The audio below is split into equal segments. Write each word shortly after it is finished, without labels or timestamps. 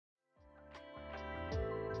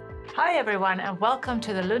Hi everyone, and welcome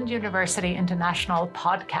to the Lund University International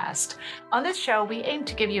Podcast. On this show, we aim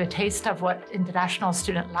to give you a taste of what international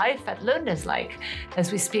student life at Lund is like,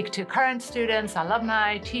 as we speak to current students,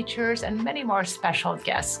 alumni, teachers, and many more special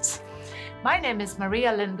guests. My name is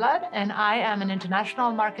Maria Lindblad, and I am an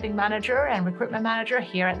international marketing manager and recruitment manager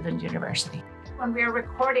here at Lund University. When we are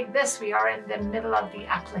recording this, we are in the middle of the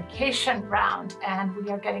application round, and we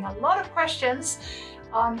are getting a lot of questions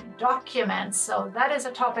on documents. So that is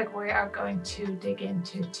a topic we are going to dig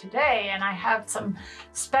into today. And I have some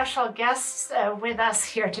special guests with us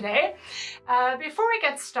here today. Before we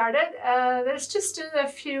get started, there's just a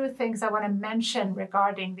few things I want to mention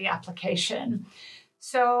regarding the application.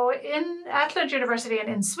 So at Lund University and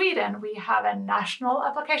in Sweden, we have a national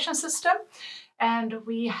application system. And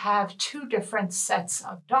we have two different sets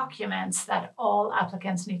of documents that all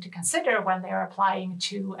applicants need to consider when they're applying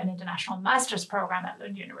to an international master's program at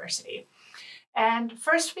Lund University. And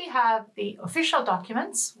first we have the official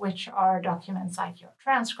documents, which are documents like your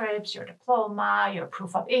transcripts, your diploma, your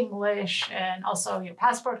proof of English, and also your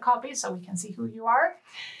passport copy, so we can see who you are.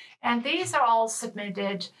 And these are all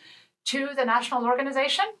submitted to the national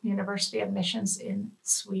organization, University Admissions in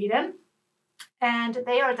Sweden. And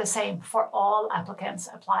they are the same for all applicants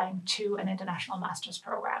applying to an international master's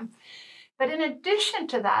program. But in addition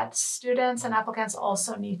to that, students and applicants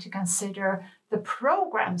also need to consider the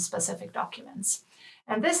program-specific documents.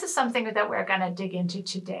 And this is something that we're going to dig into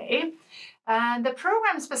today. And the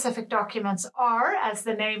program-specific documents are, as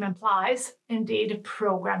the name implies, indeed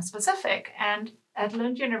program-specific. And at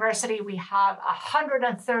Lund University, we have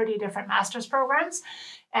 130 different master's programs,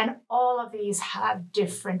 and all of these have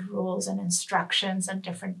different rules and instructions and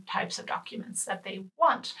different types of documents that they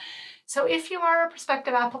want. So if you are a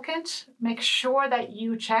prospective applicant, make sure that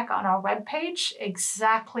you check on our webpage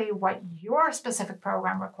exactly what your specific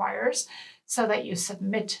program requires so that you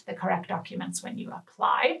submit the correct documents when you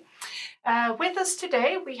apply. With us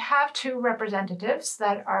today, we have two representatives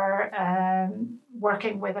that are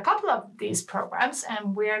working with a couple of these programs,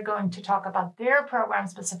 and we're going to talk about their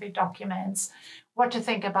program-specific documents, what to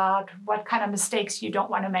think about, what kind of mistakes you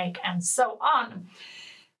don't want to make, and so on.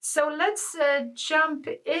 So let's jump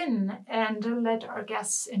in and let our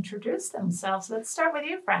guests introduce themselves. Let's start with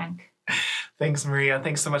you, Frank. Thanks, Maria.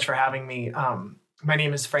 Thanks so much for having me. My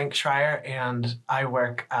name is Frank Schreier, and I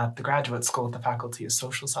work at the Graduate School at the Faculty of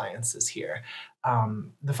Social Sciences here.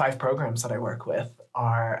 The 5 programs that I work with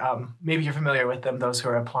are, maybe you're familiar with them, those who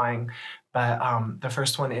are applying, but the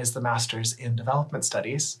first one is the Master's in Development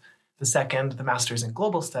Studies. The second, the Master's in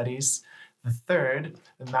Global Studies. The third,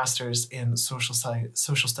 the Master's in Social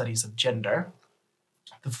Studies of Gender.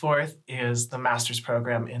 The fourth is the Master's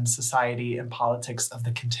program in Society and Politics of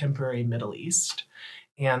the Contemporary Middle East.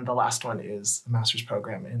 And the last one is the master's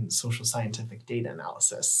program in social scientific data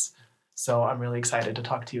analysis. So I'm really excited to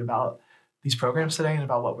talk to you about these programs today and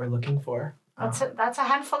about what we're looking for. That's a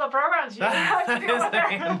handful of programs. You have to deal with. A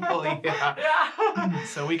handful, yeah.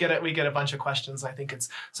 So we get a bunch of questions. I think it's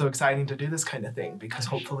so exciting to do this kind of thing because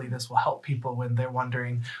hopefully this will help people when they're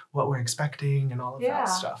wondering what we're expecting and all of that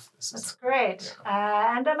stuff. That's great.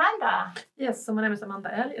 Yeah. And Amanda. Yes, so my name is Amanda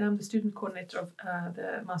Elgh, and I'm the student coordinator of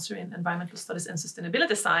the Master in Environmental Studies and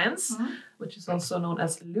Sustainability Science, which is also known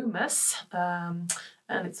as LUMES.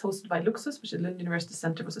 And it's hosted by Luxus, which is Lund University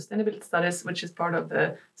Centre for Sustainability Studies, which is part of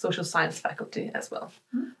the social science faculty as well.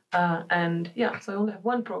 So I only have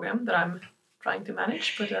one program that I'm trying to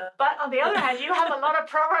manage. But on the other hand, you have a lot of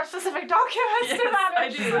program-specific documents to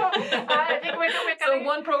manage. I do. So I think we're so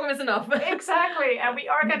one program is enough. Exactly, and we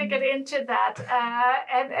are going to get into that.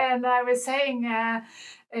 And I was saying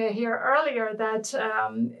here earlier that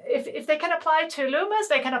if they can apply to LUMES,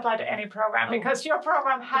 they can apply to any program because your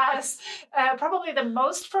program has probably the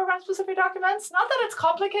most program-specific documents. Not that it's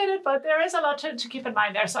complicated, but there is a lot to keep in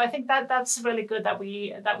mind there. So I think that's really good that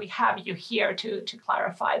we have you here to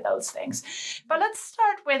clarify those things. But let's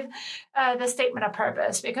start with the statement of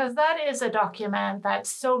purpose, because that is a document that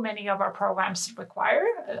so many of our programs require.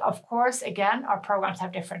 Of course, again, our programs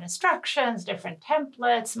have different instructions, different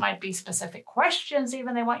templates, might be specific questions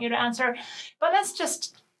even they want you to answer. But let's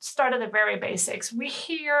just start at the very basics. We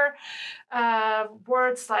hear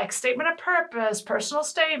words like statement of purpose, personal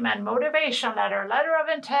statement, motivation letter, letter of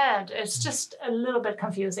intent. It's just a little bit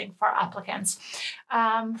confusing for applicants.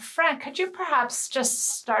 Frank, could you perhaps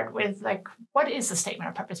just start with what is a statement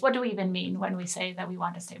of purpose? What do we even mean when we say that we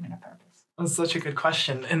want a statement of purpose? That's such a good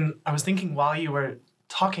question. And I was thinking while you were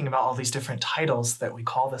talking about all these different titles that we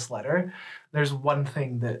call this letter, there's one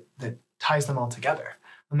thing that ties them all together,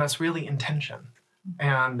 and that's really intention.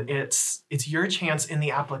 And it's your chance in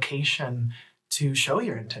the application to show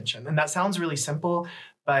your intention. And that sounds really simple,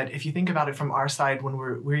 but if you think about it from our side, when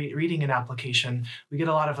we're reading an application, we get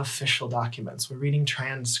a lot of official documents. We're reading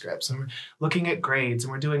transcripts and we're looking at grades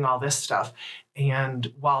and we're doing all this stuff.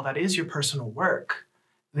 And while that is your personal work,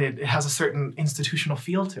 it has a certain institutional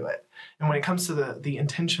feel to it. And when it comes to the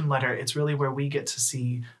intention letter, it's really where we get to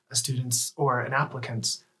see a student's or an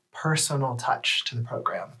applicant's personal touch to the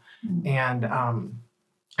program. And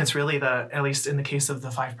it's really at least in the case of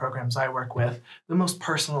the 5 programs I work with, the most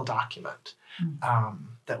personal document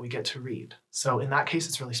that we get to read. So in that case,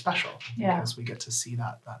 it's really special because we get to see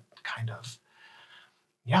that kind of,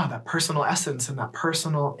 that personal essence and that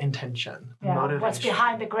personal intention, motivation. What's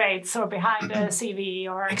behind the grades or behind the CV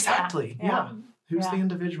or... Exactly, Who's the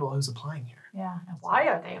individual who's applying here? Yeah, and why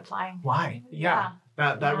are they applying? Why?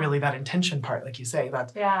 That really, that intention part, like you say,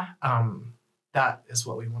 that is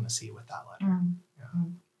what we want to see with that letter.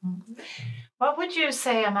 What would you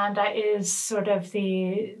say, Amanda, is sort of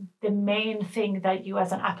the main thing that you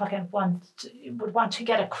as an applicant would want to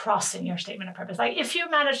get across in your statement of purpose? Like if you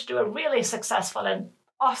manage to do a really successful and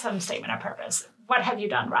awesome statement of purpose, what have you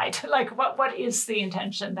done right? Like what is the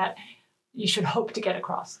intention that you should hope to get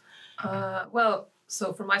across? Well,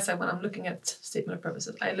 so from my side, when I'm looking at statement of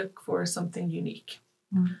purposes, I look for something unique.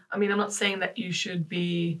 I mean, I'm not saying that you should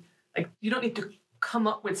be like, you don't need to come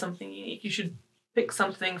up with something unique. You should pick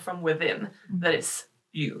something from within that is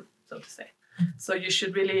you, so to say. So you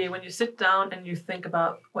should really, when you sit down and you think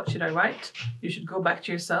about what should I write, you should go back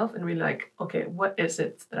to yourself and really like, okay, what is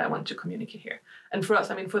it that I want to communicate here? And for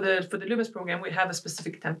us, I mean, for the Loomis program, we have a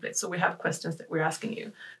specific template. So we have questions that we're asking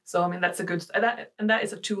you. So, I mean, that's a good, and that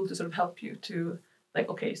is a tool to sort of help you to like,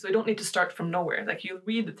 okay, so you don't need to start from nowhere. Like you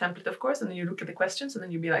read the template, of course, and then you look at the questions and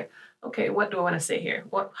then you'll be like, okay, what do I want to say here?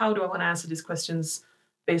 How do I want to answer these questions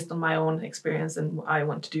based on my own experience and what I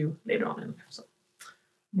want to do later on in life? So,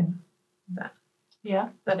 that. Yeah.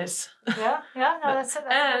 That is. No, that's it.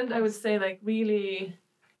 And I would say, like, really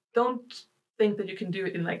don't think that you can do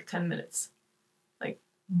it in like 10 minutes. Like,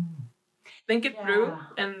 think it through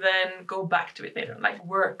and then go back to it later. Like,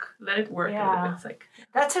 let it work a little bit. It's like,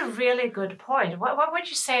 that's a really good point. What would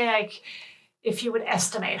you say, like, if you would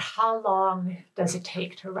estimate how long does it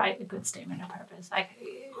take to write a good statement of purpose? Like,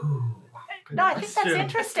 no, I think that's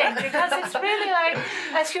interesting because it's really like,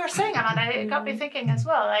 as you were saying, Amanda, it got me thinking as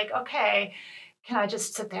well. Like, okay, can I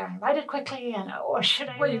just sit there and write it quickly, or should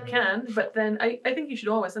I? Well, you can, but then I think you should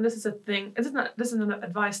always. And this is a thing. This is an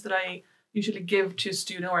advice that I usually give to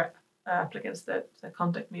students or applicants that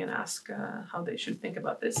contact me and ask how they should think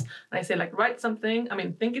about this. And I say, like, write something. I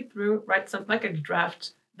mean, think it through. Write something like a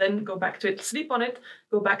draft. Then go back to it. Sleep on it.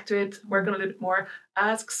 Go back to it. Work on it a little bit more.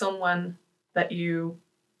 Ask someone that you.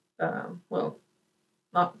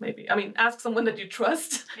 Ask someone that you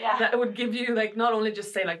trust that would give you, like, not only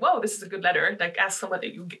just say, like, whoa, this is a good letter, like, ask someone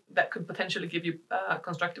that could potentially give you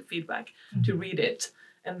constructive feedback to read it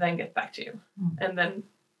and then get back to you and then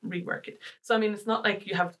rework it. So, I mean, it's not like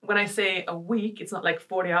you have, when I say a week, it's not like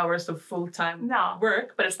 40 hours of full-time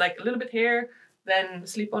work, but it's like a little bit here, then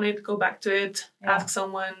sleep on it, go back to it, ask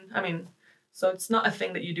someone. I mean, so it's not a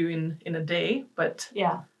thing that you do in a day, but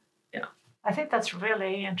I think that's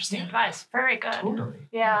really interesting advice. Very good. Totally.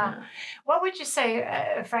 Yeah. What would you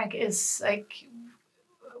say, Frank, is like,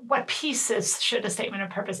 what pieces should a statement of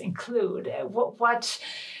purpose include? What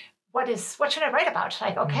should I write about?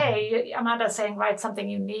 Like, okay, Amanda's saying write something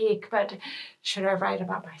unique, but should I write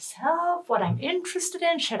about myself, what I'm interested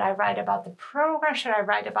in? Should I write about the program? Should I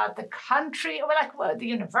write about the country? Or like the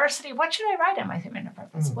university? What should I write in my statement of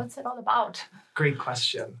purpose? What's it all about? Great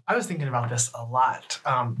question. I was thinking about this a lot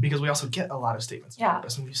because we also get a lot of statements of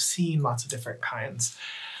purpose and we've seen lots of different kinds.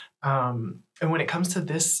 And when it comes to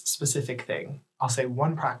this specific thing, I'll say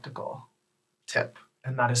one practical tip,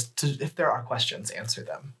 and that is to, if there are questions, answer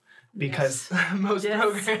them. Because most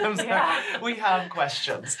programs, we have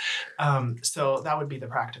questions. So that would be the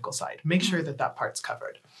practical side. Make sure that part's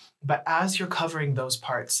covered. But as you're covering those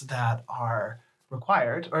parts that are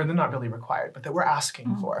required, or they're not really required, but that we're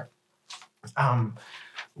asking for,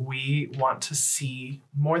 we want to see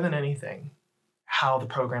more than anything how the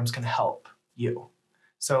programs can help you.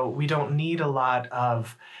 So we don't need a lot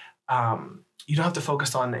of, you don't have to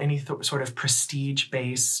focus on any sort of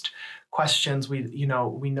prestige-based questions. We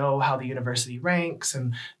know how the university ranks,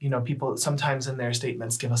 and people sometimes in their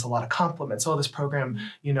statements give us a lot of compliments. Oh, this program,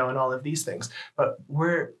 and all of these things. But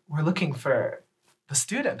we're looking for the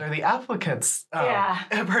student or the applicant's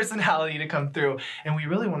personality to come through, and we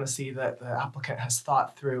really want to see that the applicant has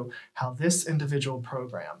thought through how this individual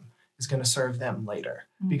program is going to serve them later,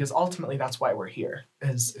 because ultimately that's why we're here,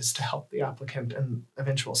 is to help the applicant and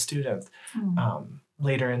eventual student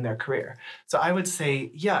later in their career. So I would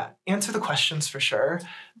say, yeah, answer the questions for sure,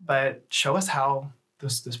 but show us how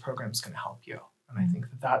this program is going to help you. And I think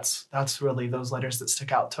that's really those letters that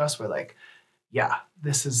stick out to us. We're like, yeah,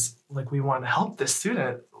 this is like, we want to help this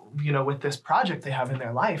student, with this project they have in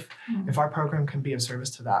their life. If our program can be of service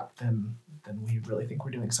to that, then we really think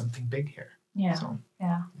we're doing something big here. Yeah. So,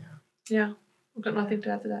 Yeah. I've got nothing to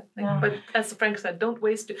add to that. But as Frank said, don't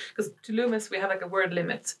waste it, because to Loomis we have like a word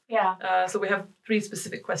limit. Yeah. So we have 3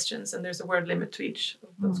 specific questions, and there's a word limit to each of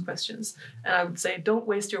those questions. And I would say, don't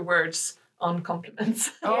waste your words on compliments.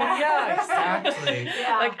 Oh yeah, exactly.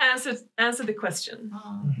 Like answer the question.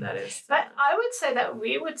 That is. But I would say that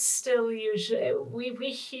we would still usually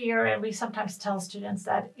we hear, and we sometimes tell students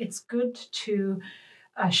that it's good to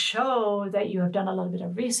show that you have done a little bit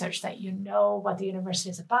of research, that you know what the university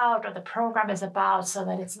is about or the program is about, so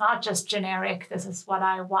that it's not just generic, this is what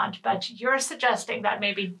I want. But you're suggesting that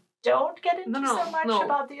maybe don't get into so much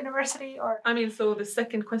about the university? Or I mean, so the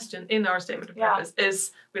second question in our statement of purpose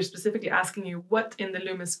is, we're specifically asking you what in the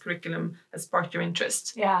Loomis curriculum has sparked your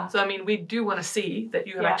interest. Yeah. So I mean, we do want to see that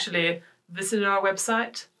you have actually visited our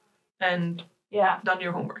website and done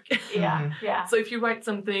your homework. Yeah. So if you write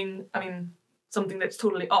something, something that's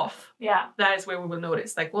totally off, that is where we will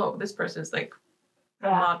notice, like, whoa, this person is like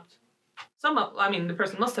not. The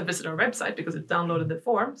person must have visited our website because it downloaded the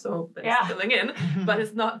form, so it's filling in, but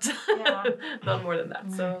it's not done more than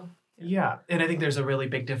that. So yeah, and I think there's a really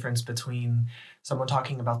big difference between someone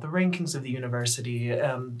talking about the rankings of the university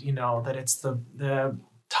and that it's the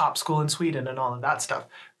top school in Sweden and all of that stuff,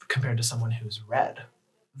 compared to someone who's read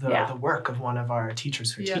the work of one of our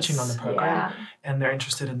teachers who are teaching on the program, and they're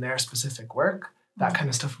interested in their specific work. That kind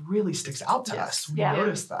of stuff really sticks out to us. We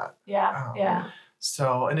notice that.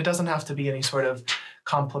 So, and it doesn't have to be any sort of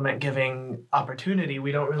compliment giving opportunity.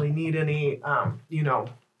 We don't really need any,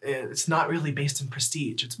 it's not really based in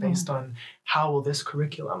prestige. It's based on how will this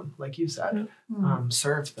curriculum, like you said,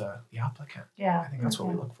 serve the applicant. Yeah. I think that's what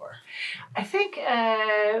we look for. I think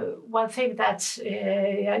one thing that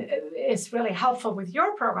is really helpful with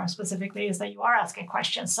your program specifically is that you are asking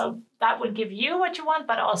questions. So that would give you what you want,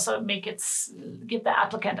 but also give the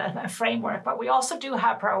applicant a framework. But we also do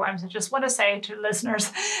have programs, I just want to say to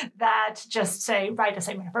listeners, that just say, write a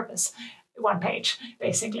statement of purpose. 1 page,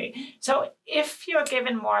 basically. So if you're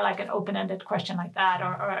given more like an open-ended question like that,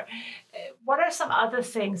 or what are some other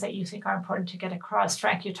things that you think are important to get across?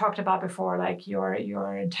 Frank, you talked about before, like your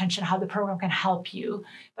intention, how the program can help you.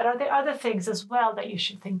 But are there other things as well that you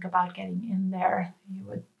should think about getting in there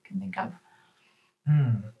can think of?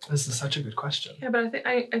 This is such a good question. Yeah, but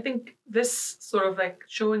I think this sort of like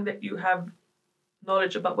showing that you have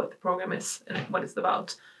knowledge about what the program is and what it's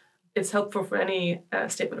about, it's helpful for any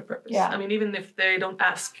statement of purpose. Yeah. Even if they don't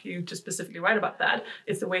ask you to specifically write about that,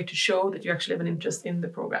 it's a way to show that you actually have an interest in the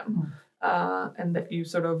program, and that you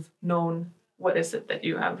sort of known what is it that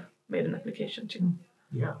you have made an application to.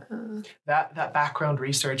 Yeah. That background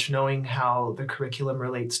research, knowing how the curriculum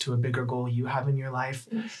relates to a bigger goal you have in your life.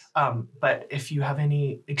 Yes. But if you have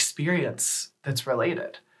any experience that's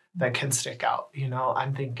related, that can stick out.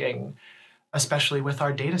 I'm thinking, especially with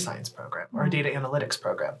our data science program or data analytics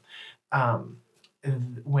program,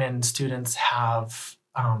 when students have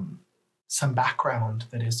some background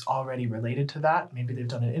that is already related to that, maybe they've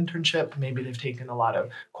done an internship, maybe they've taken a lot of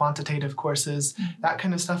quantitative courses, that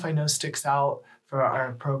kind of stuff I know sticks out for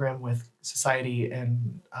our program with society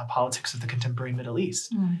and politics of the contemporary Middle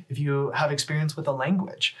East. If you have experience with a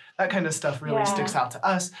language, that kind of stuff really sticks out to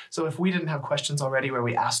us. So if we didn't have questions already where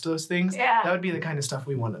we asked those things, that would be the kind of stuff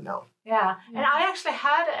we want to know. Yeah, and I actually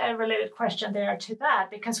had a related question there to that,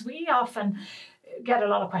 because we often get a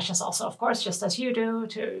lot of questions also, of course, just as you do,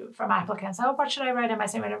 from applicants. Oh, what should I write in my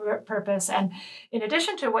statement of purpose? And in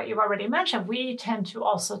addition to what you've already mentioned, we tend to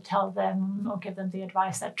also tell them or give them the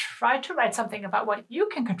advice that try to write something about what you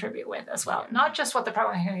can contribute with as well. Not just what the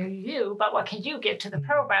program can give you, but what can you give to the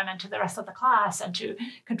program and to the rest of the class and to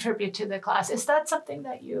contribute to the class. Is that something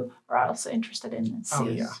that you are also interested in?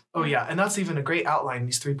 Oh yeah. And that's even a great outline,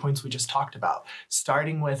 these 3 points we just talked about,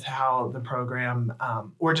 starting with how the program,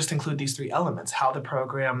 or just include these 3 elements, how the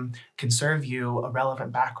program can serve you a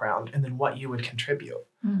relevant background, and then what you would contribute.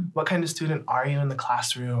 What kind of student are you in the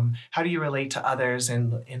classroom? How do you relate to others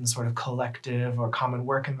in sort of collective or common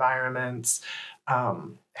work environments?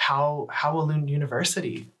 How will Lund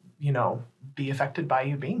University, be affected by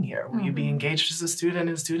you being here? Will you be engaged as a student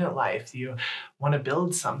in student life? Do you want to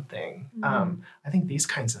build something? I think these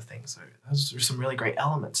kinds of things those are some really great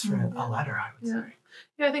elements for a letter, I would say.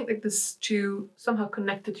 Yeah, I think like this to somehow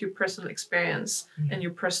connect it to your personal experience and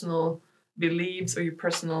your personal beliefs or your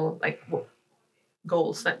personal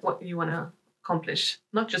goals, like what you want to accomplish,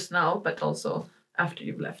 not just now, but also after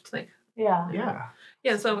you've left. Like,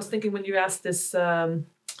 Yeah. So I was thinking when you asked this, I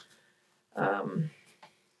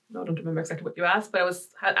don't remember exactly what you asked, but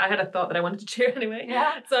I had a thought that I wanted to share anyway.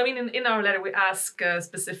 Yeah. So I mean, in our letter, we ask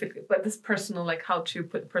specifically, but this personal, like how to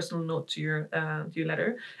put a personal note to your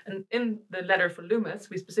letter. And in the letter for Loomis,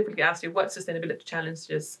 we specifically asked you what sustainability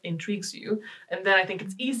challenges intrigues you. And then I think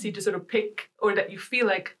it's easy to sort of pick, or that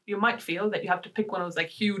you might feel that you have to pick one of those like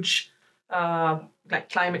huge, like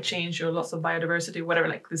climate change or loss of biodiversity, whatever,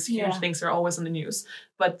 like these huge things are always in the news.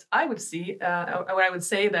 But I would say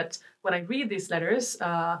that when I read these letters,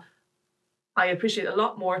 I appreciate a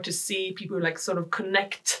lot more to see people like sort of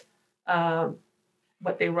connect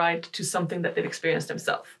what they write to something that they've experienced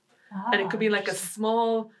themselves. And it could be like a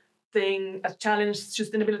small thing, a challenge,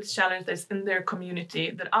 sustainability challenge that's in their community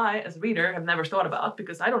that I, as a reader, have never thought about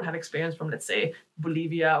because I don't have experience from, let's say,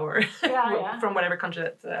 Bolivia or from whatever country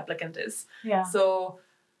that the applicant is. Yeah. So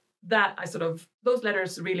that those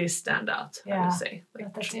letters really stand out, I would say.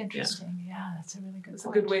 Like, that's interesting. Yeah, that's a really good point. It's a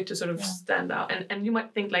good way to sort of stand out. And you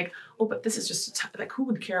might think like, oh, but this is just like, who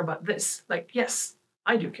would care about this? Like, yes,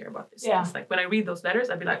 I do care about this. Yeah. It's like when I read those letters,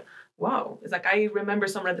 I'd be like, wow. It's like I remember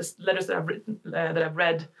some of the letters that I've written, that I've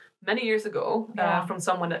read many years ago from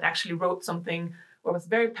someone that actually wrote something or was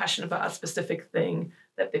very passionate about a specific thing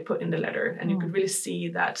that they put in the letter. And you could really see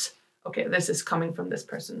that, okay, this is coming from this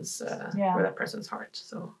person's, or that person's heart.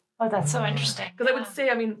 So. Oh, that's so interesting. Because I would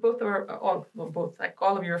say, I mean, all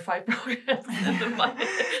of your 5 programs and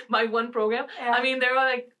my one program. Yeah. I mean, they're all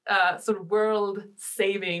like sort of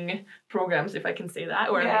world-saving programs, if I can say that.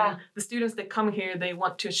 Or I mean, the students that come here, they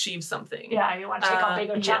want to achieve something. Yeah, you want to take on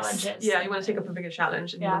bigger challenges. Yeah, you want to take up a bigger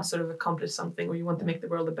challenge and you want to sort of accomplish something, or you want to make the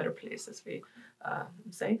world a better place, as we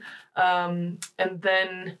say. And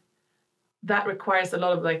then that requires a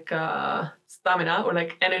lot of like stamina or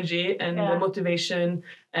like energy and motivation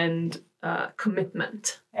and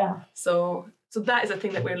commitment. Yeah. So that is a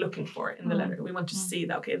thing that we're looking for in the letter. We want to see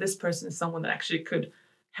that, okay, this person is someone that actually could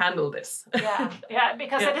handle this.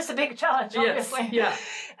 Because it is a big challenge, obviously. Yes.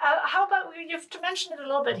 How about, you've mentioned it a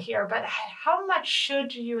little bit here, but how much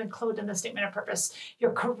should you include in the statement of purpose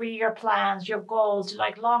your career plans, your goals,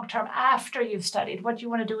 like long-term after you've studied, what you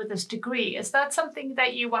want to do with this degree? Is that something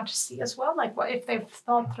that you want to see as well? Like what if they've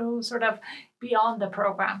thought through sort of beyond the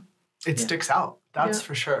program? It sticks out, that's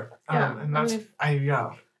for sure. And that's,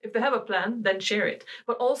 if they have a plan, then share it.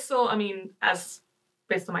 But also, I mean,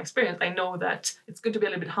 based on my experience, I know that it's good to be a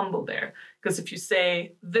little bit humble there. Because if you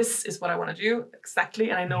say, this is what I want to do exactly,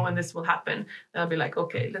 and I know when this will happen, then I'll be like,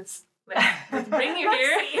 okay, let's bring you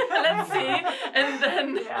here. Let's see. And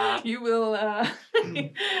then you will,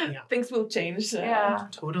 things will change.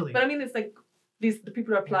 Totally. But I mean, it's like, the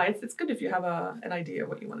people who apply, it's good if you have an idea of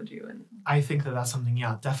what you want to do. And I think that's something,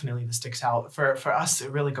 definitely that sticks out. For us, it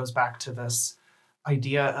really goes back to this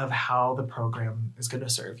idea of how the program is going to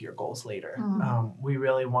serve your goals later. We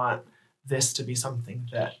really want this to be something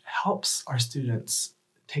that helps our students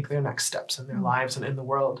take their next steps in their lives and in the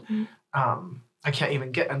world. I can't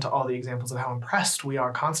even get into all the examples of how impressed we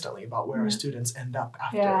are constantly about where our students end up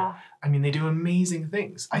after. I mean, they do amazing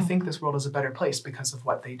things. I think this world is a better place because of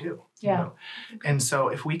what they do. You know? And so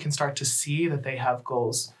if we can start to see that they have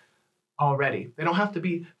goals already, they don't have to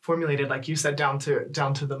be formulated, like you said, down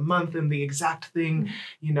to the month and the exact thing,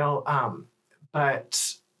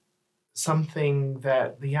 but something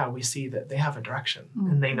that we see that they have a direction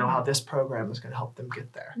and they know how this program is going to help them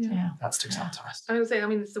get there. That sticks out to us. I would say, I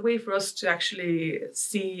mean, it's a way for us to actually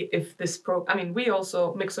see if this we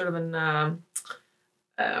also make sort of an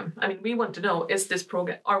we want to know, is this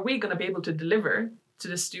program, are we going to be able to deliver to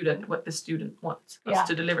the student what the student wants us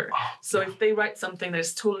to deliver? So if they write something that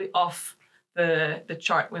is totally off the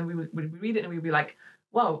chart, when we read it and we'd be like,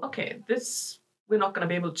 wow, okay, we're not going to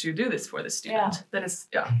be able to do this for the student. Then it's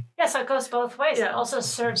so it goes both ways. It also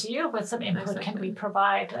serves you with some input. Exactly. Can we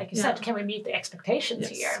provide, like you said, can we meet the expectations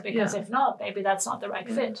here? Because if not, maybe that's not the right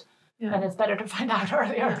fit. And it's better to find out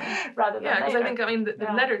earlier rather than later. Because I think,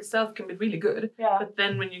 the letter itself can be really good. But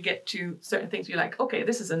then when you get to certain things, you're like, okay,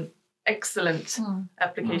 this is an excellent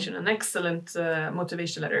application, an excellent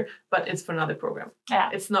motivation letter, but it's for another program.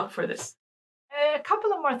 It's not for this. A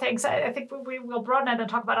couple of more things. I think we will broaden it and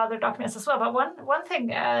talk about other documents as well. But one thing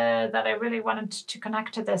that I really wanted to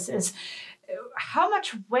connect to this is how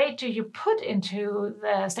much weight do you put into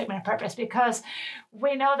the statement of purpose? Because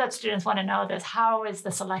we know that students want to know this. How is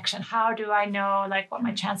the selection? How do I know what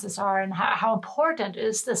my chances are, and how important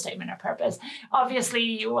is the statement of purpose? Obviously,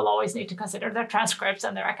 you will always need to consider their transcripts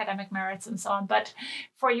and their academic merits and so on. But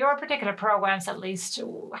for your particular programs, at least,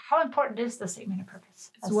 how important is the statement of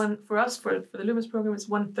purpose? It's for us, for the Loomis program, it's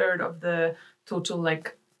 1/3 of the total like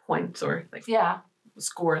points or like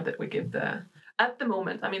score that we give at the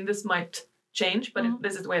moment. I mean, this might change, but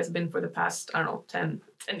this is the way it's been for the past, I don't know, 10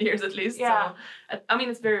 years at least. So I mean,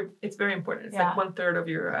 it's very important. It's like 1/3 of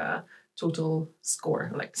your total score.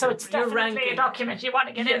 Like, so it's definitely a document you want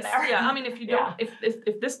to get in there. Yeah, I mean, if you don't,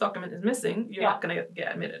 if this document is missing, you're not going to get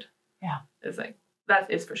admitted. Yeah, it's like that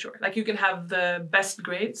is for sure. Like, you can have the best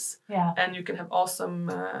grades, and you can have awesome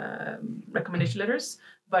recommendation letters,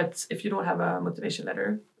 but if you don't have a motivation letter,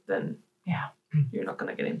 then you're not going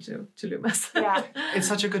to get into LUMAS. It's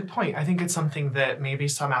such a good point. I think it's something that maybe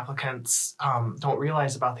some applicants don't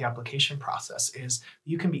realize about the application process is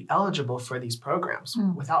you can be eligible for these programs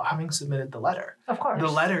without having submitted the letter. Of course.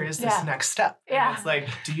 The letter is this next step. Yeah. And it's like,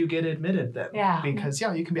 do you get admitted then? Yeah. Because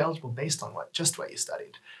you can be eligible based on what you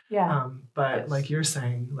studied. Yeah. But like you're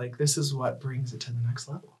saying, like this is what brings it to the next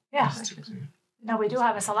level. Yeah. No, we do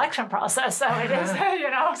have a selection process, so it is,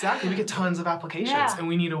 Exactly. We get tons of applications, and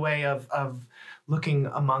we need a way of looking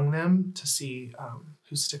among them to see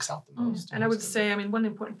who sticks out the most. And I would say, I mean, one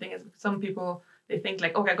important thing is some people, they think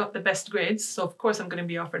like, okay, I got the best grades, so of course I'm going to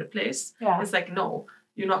be offered a place. Yeah. It's like, no,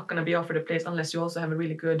 you're not going to be offered a place unless you also have a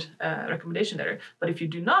really good recommendation letter. But if you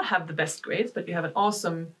do not have the best grades, but you have an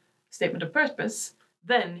awesome statement of purpose,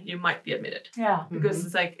 then you might be admitted. Yeah. Because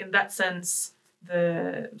it's like, in that sense,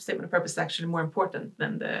 the statement of purpose is actually more important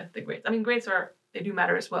than the grades. I mean, grades they do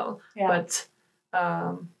matter as well. Yeah. But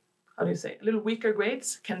how do you say? A little weaker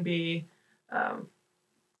grades can be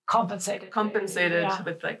compensated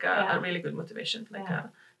with like a really good motivation, like a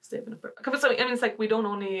statement of purpose. So, I mean, it's like we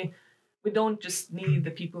don't just need the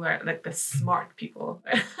people who are like the smart people.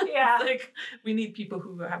 Yeah. Like we need people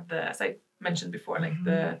who have the, as I mentioned before, like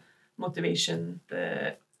the motivation,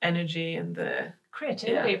 the energy, and the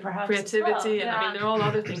creativity, perhaps. Creativity, and I mean, there are all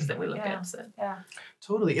other things that we look at. So. Yeah.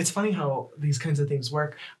 Totally. It's funny how these kinds of things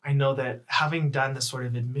work. I know that having done this sort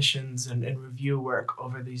of admissions and review work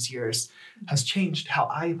over these years has changed how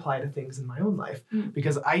I apply to things in my own life.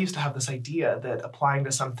 Because I used to have this idea that applying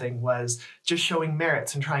to something was just showing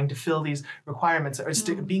merits and trying to fill these requirements or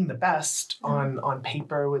being the best on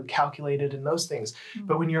paper with calculated and those things.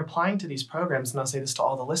 But when you're applying to these programs, and I'll say this to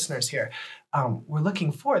all the listeners here, we're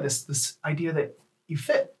looking for this idea that you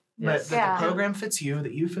fit. That the program fits you,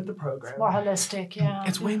 that you fit the program. It's more holistic,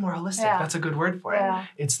 It's way more holistic. That's a good word for it.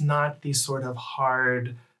 It's not these sort of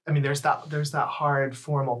hard, I mean, there's that hard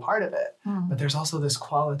formal part of it, but there's also this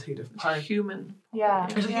qualitative part. Human.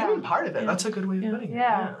 There's a human part of it. That's a good way of putting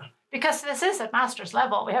it. Because this is at master's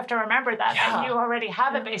level. We have to remember that you already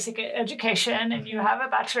have a basic education and you have a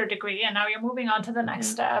bachelor degree, and now you're moving on to the next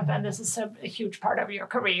step, and this is a huge part of your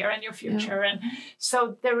career and your future. And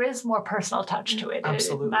so there is more personal touch to it.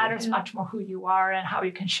 Absolutely. It matters much more who you are and how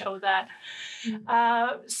you can show that.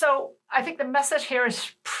 So I think the message here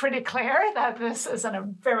is pretty clear that this is a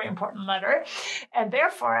very important letter. And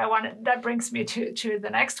therefore, that brings me to the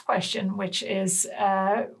next question, which is,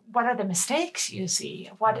 what are the mistakes you see?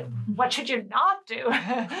 What should you not do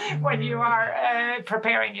when you are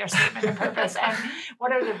preparing your statement of purpose? And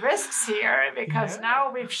what are the risks here? Because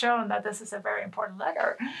now we've shown that this is a very important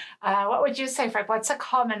letter. What would you say, Frank? What's a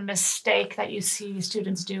common mistake that you see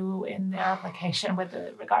students do in their application with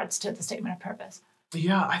regards to the statement of purpose?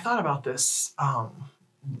 Yeah, I thought about this on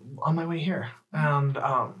my way here. And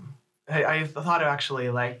I thought actually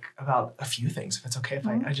about a few things, if it's okay if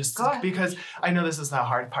I just, because I know this is the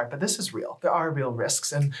hard part, but this is real. There are real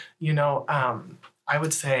risks. And, I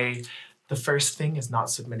would say the first thing is not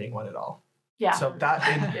submitting one at all. Yeah. So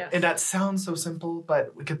and that sounds so simple,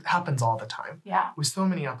 but it happens all the time. Yeah. With so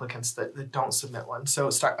many applicants that don't submit one.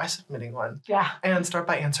 So start by submitting one. Yeah. And start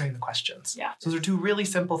by answering the questions. Yeah. So those are two really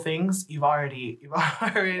simple things. You're already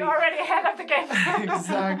ahead of the game.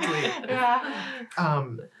 Exactly. Yeah.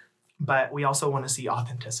 But we also want to see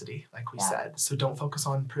authenticity, like we said. So don't focus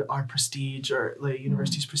on our prestige or the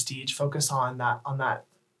university's prestige. Focus on that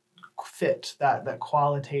fit, that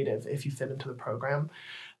qualitative, if you fit into the program.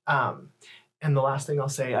 And the last thing I'll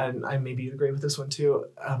say, and I maybe agree with this one too,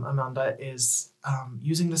 Amanda, is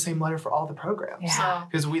using the same letter for all the programs. Yeah.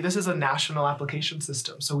 Because this is a national application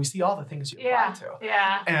system, so we see all the things you apply to.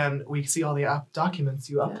 Yeah. And we see all the documents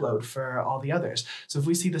you upload for all the others. So if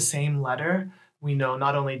we see the same letter, we know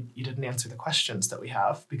not only you didn't answer the questions that we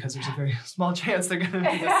have, because there's a very small chance they're going to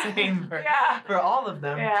be the same for all of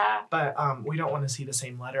them, but we don't want to see the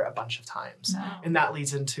same letter a bunch of times. No. And that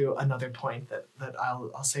leads into another point that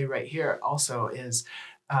I'll say right here also is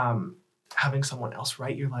having someone else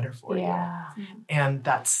write your letter for you. And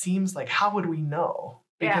that seems like, how would we know?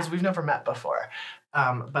 Because we've never met before.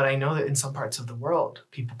 But I know that in some parts of the world,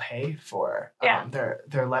 people pay for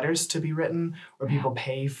their letters to be written, or people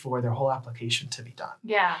pay for their whole application to be done.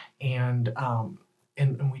 Yeah.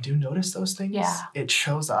 And we do notice those things. Yeah. It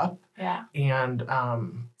shows up. Yeah. And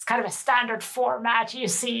it's kind of a standard format. You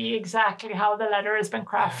see exactly how the letter has been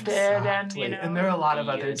crafted, exactly. And there are a lot of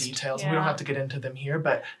other details. We don't have to get into them here,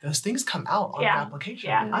 but those things come out on the application.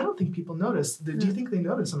 Yeah. I don't think people notice. Do you think they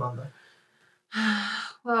notice, Amanda?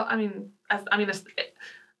 Well,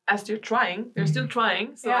 as they're trying, they're still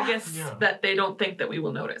trying. So I guess that they don't think that we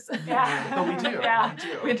will notice. Yeah. But we do. Yeah.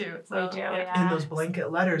 We do. So, we do. And those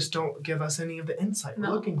blanket letters don't give us any of the insight we're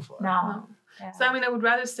looking for. No. Yeah. So, I would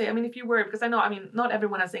rather say, if you were, because I know, not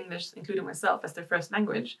everyone has English, including myself, as their first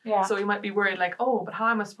language. Yeah. So you might be worried, like, oh, but how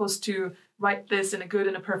am I supposed to write this in a good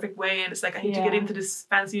and a perfect way? And it's like, I need to get into this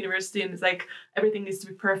fancy university, and it's like, everything needs to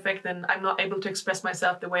be perfect, and I'm not able to express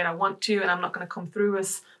myself the way I want to, and I'm not going to come through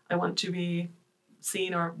as I want to be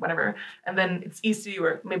seen or whatever. And then it's easy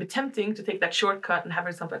or maybe tempting to take that shortcut and have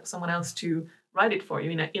someone else to write it for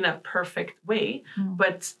you in a perfect way.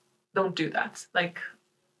 But don't do that. Like,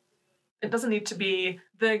 it doesn't need to be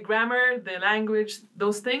the grammar, the language,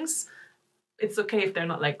 those things. It's okay if they're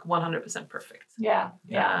not like 100% perfect. Yeah.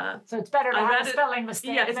 So it's better to have a spelling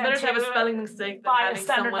mistake. Yeah, it's better to have a spelling mistake than having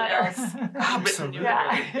someone else written your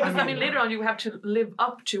letter. Because later on you have to live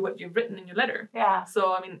up to what you've written in your letter. Yeah.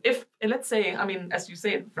 So if let's say, as you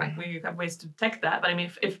say, Frank, we have ways to detect that. But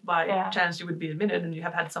if by chance you would be admitted and you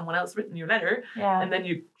have had someone else written your letter, and then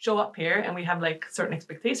you show up here and we have like certain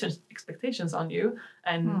expectations on you,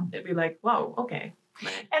 and it'd be like, wow, okay.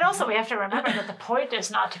 And also we have to remember that the point is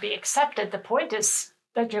not to be accepted. The point is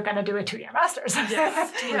that you're going to do it to your master's.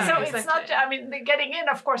 Yes. So it's not, the getting in,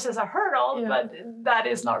 of course, is a hurdle, but that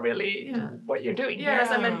is not really what you're doing. Yeah,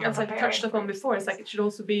 as I touched upon before, it's like it should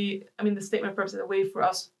also be, the statement of purpose is a way for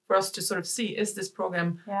us to sort of see, is this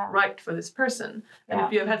program right for this person? And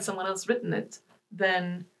if you have had someone else written it,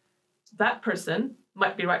 then that person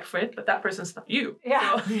might be right for it, but that person's not you.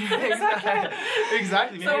 Yeah, so.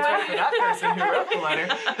 Exactly. Maybe it's right for that person who wrote the letter.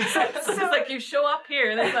 So it's like you show up here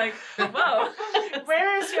and it's like, whoa.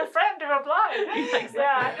 Where is your friend who applied? Exactly.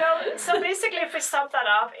 Yeah. No, so basically, if we sum that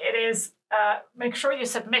up, it is make sure you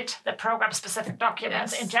submit the program-specific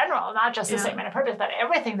documents in general, not just the statement of purpose, but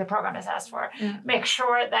everything the program has asked for. Yeah. Make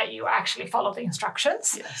sure that you actually follow the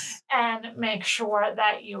instructions, and make sure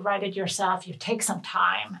that you write it yourself. You take some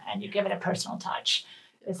time and you give it a personal touch.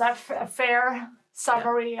 Is that a fair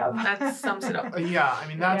summary of? That sums it up.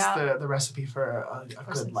 That's the recipe for a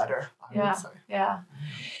good letter, I would say. Yeah.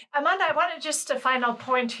 Amanda, I wanted just a final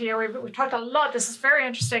point here. We've talked a lot. This is very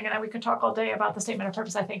interesting, and we could talk all day about the statement of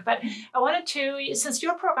purpose, I think. But I wanted to, since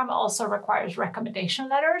your program also requires recommendation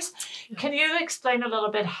letters, can you explain a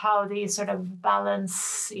little bit how these sort of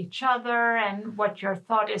balance each other and what your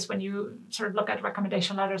thought is when you sort of look at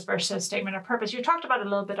recommendation letters versus statement of purpose? You talked about it a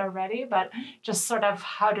little bit already, but just sort of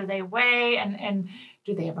how do they weigh, and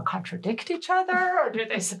do they ever contradict each other, or do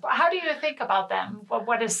they? How do you think about them?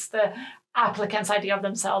 What is the applicant's idea of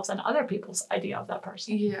themselves and other people's idea of that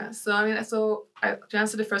person? Yeah. So to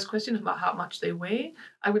answer the first question about how much they weigh,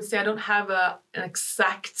 I would say I don't have an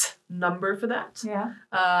exact number for that. Yeah.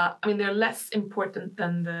 They're less important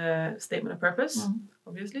than the statement of purpose,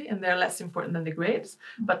 obviously, and they're less important than the grades,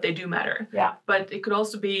 but they do matter. Yeah. But it could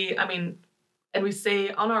also be, and we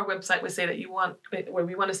say on our website, we say that we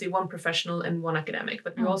want to see one professional and one academic.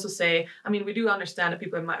 But we also say, we do understand that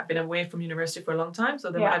people might have been away from university for a long time, so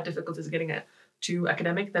they might have difficulties getting two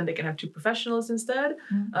academic, then they can have two professionals instead,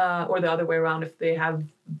 or the other way around. If they have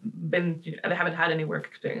been, they haven't had any work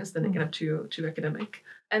experience, then they can have two academic,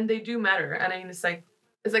 and they do matter. And it's like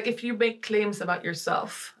if you make claims about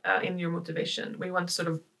yourself in your motivation, we want to sort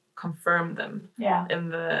of confirm them.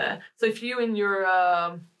 Yeah. So if you in your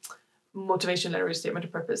motivation letter or statement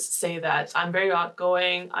of purpose say that I'm very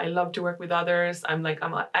outgoing, I love to work with others, I'm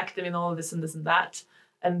active in all this and this and that,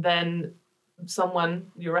 and then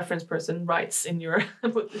someone, your reference person, writes in your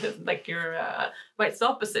writes the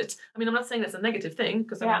opposite. I'm not saying that's a negative thing,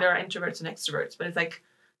 because there are introverts and extroverts, but it's like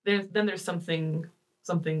there's something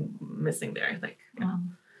missing there.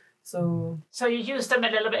 So you use them a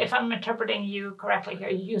little bit, if I'm interpreting you correctly here,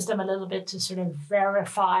 you use them a little bit to sort of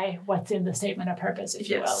verify what's in the statement of purpose, if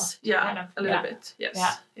you will. Yeah, a little bit. Yes.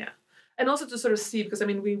 Yeah. And also to sort of see, because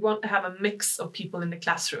we want to have a mix of people in the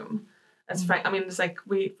classroom. As Frank, it's like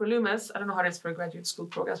for Loomis, I don't know how it is for graduate school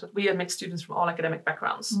programs, but we admit students from all academic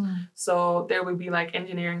backgrounds. So there will be like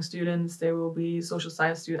engineering students, there will be social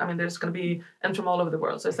science students. There's going to be, and from all over the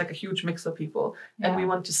world. So it's like a huge mix of people. Yeah. And we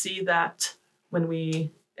want to see that when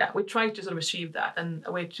we try to sort of achieve that. And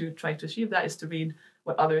a way to try to achieve that is to read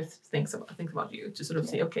what others think about you, to sort of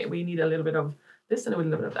say, okay, we need a little bit of this and a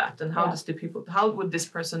little bit of that, and how would this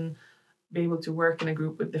person be able to work in a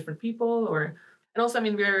group with different people, and also, I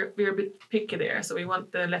mean, we're a bit picky there, so we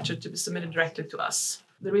want the lecture to be submitted directly to us.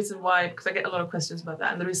 The reason why, because I get a lot of questions about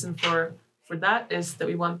that, and the reason for that is that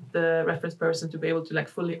we want the reference person to be able to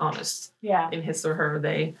fully honest in his or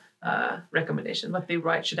her recommendation. What they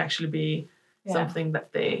write should actually be something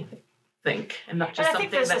that they think, and not just something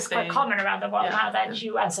that they... I think this is quite common around the world now, that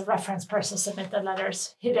you as a reference person submit the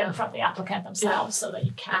letters hidden from the applicant themselves so that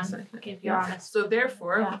you can give your honest... So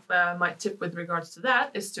therefore, my tip with regards to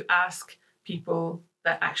that is to ask people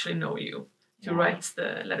that actually know you to write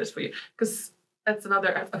the letters for you. Because that's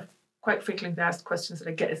another quite frequently asked questions that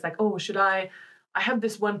I get. It's oh, should I have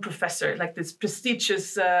this one professor, this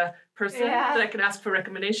prestigious person that I can ask for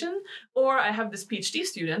recommendation, or I have this PhD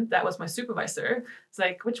student that was my supervisor.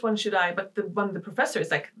 It's which one should I? But the professor is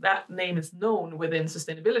that name is known within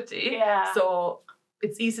sustainability. Yeah. So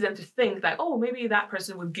it's easy then to think that, oh, maybe that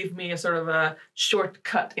person would give me a sort of a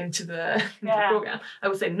shortcut into the program. I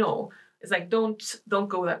would say no. It's don't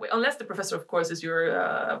go that way, unless the professor, of course, is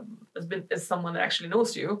is someone that actually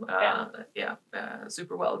knows you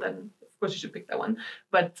super well. Then of course you should pick that one.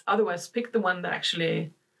 But otherwise, pick the one that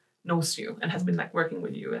actually knows you and has been working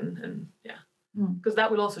with you, and because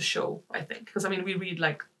that will also show, I think. Because I mean, we read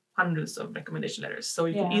hundreds of recommendation letters, so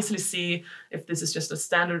you can easily see if this is just a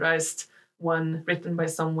standardized one written by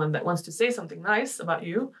someone that wants to say something nice about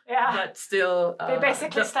you, but still they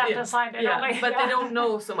basically stand aside it only. But they don't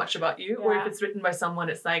know so much about you, or if it's written by someone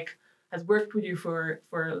that's has worked with you for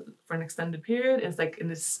an extended period, it's in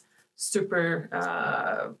this super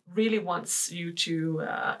really wants you to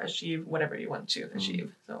achieve whatever you want to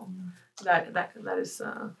achieve. So that is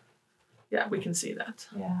we can see that.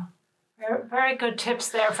 Very good tips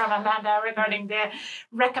there from Amanda regarding the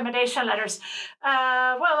recommendation letters.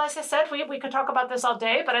 Well, as I said, we could talk about this all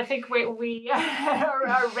day, but I think we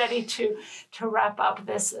are ready to wrap up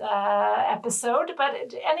this episode.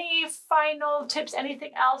 But any final tips,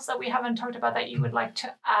 anything else that we haven't talked about that you would like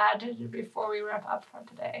to add before we wrap up for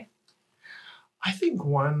today? I think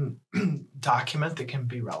one document that can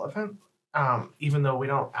be relevant, even though we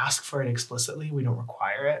don't ask for it explicitly, we don't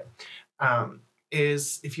require it,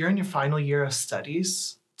 is if you're in your final year of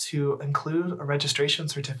studies, to include a registration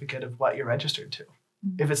certificate of what you're registered to.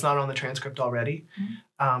 If it's not on the transcript already,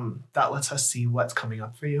 that lets us see what's coming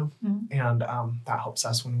up for you. And that helps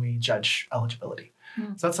us when we judge eligibility.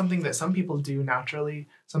 So that's something that some people do naturally,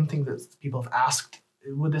 something that people have asked,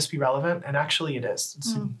 would this be relevant? And actually it is.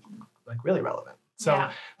 It's really relevant. So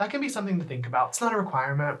that can be something to think about. It's not a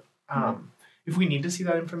requirement. If we need to see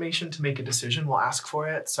that information to make a decision, we'll ask for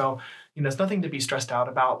it. So, it's nothing to be stressed out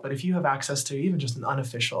about. But if you have access to even just an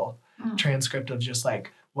unofficial transcript of just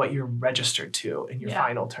what you're registered to in your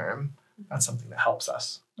final term, that's something that helps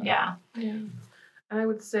us. Yeah. And I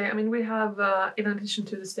would say, I mean, we have, in addition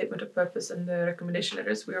to the statement of purpose and the recommendation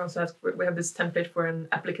letters, we also we have this template for an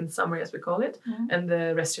applicant summary, as we call it, and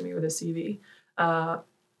the resume with a CV.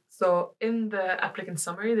 So in the applicant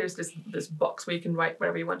summary, there's this box where you can write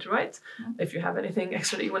whatever you want to write, if you have anything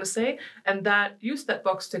extra that you want to say, and use that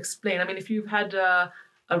box to explain. I mean, if you've had a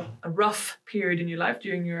rough period in your life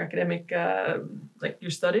during your academic,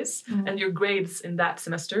 your studies, and your grades in that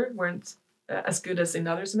semester weren't as good as in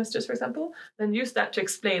other semesters, for example, then use that to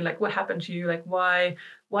explain what happened to you, why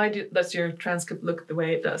does your transcript look the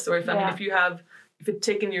way it does, or if it's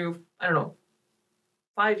taken you, I don't know,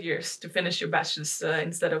 5 years to finish your bachelor's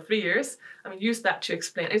instead of 3 years. I mean, use that to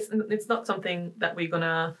explain. It's not something that we're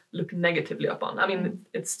gonna look negatively upon. I mean,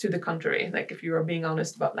 it's to the contrary. If you are being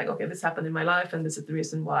honest about okay, this happened in my life, and this is the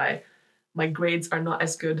reason why my grades are not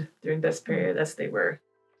as good during this period as they were.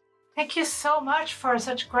 Thank you so much for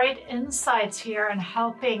such great insights here and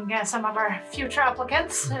helping some of our future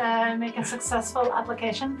applicants make a successful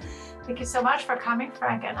application. Thank you so much for coming,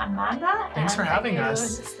 Frank and Amanda. Thanks for having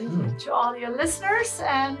us. To all your listeners,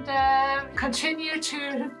 and continue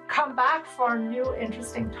to come back for new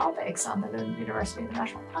interesting topics on the Lund University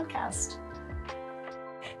International Podcast.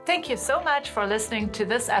 Thank you so much for listening to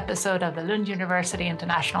this episode of the Lund University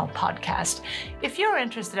International Podcast. If you're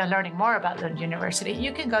interested in learning more about Lund University,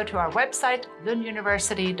 you can go to our website,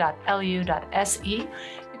 lunduniversity.lu.se.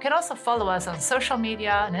 You can also follow us on social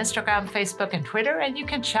media, on Instagram, Facebook, and Twitter, and you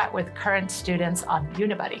can chat with current students on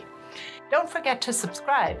Unibuddy. Don't forget to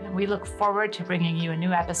subscribe, and we look forward to bringing you a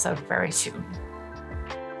new episode very soon.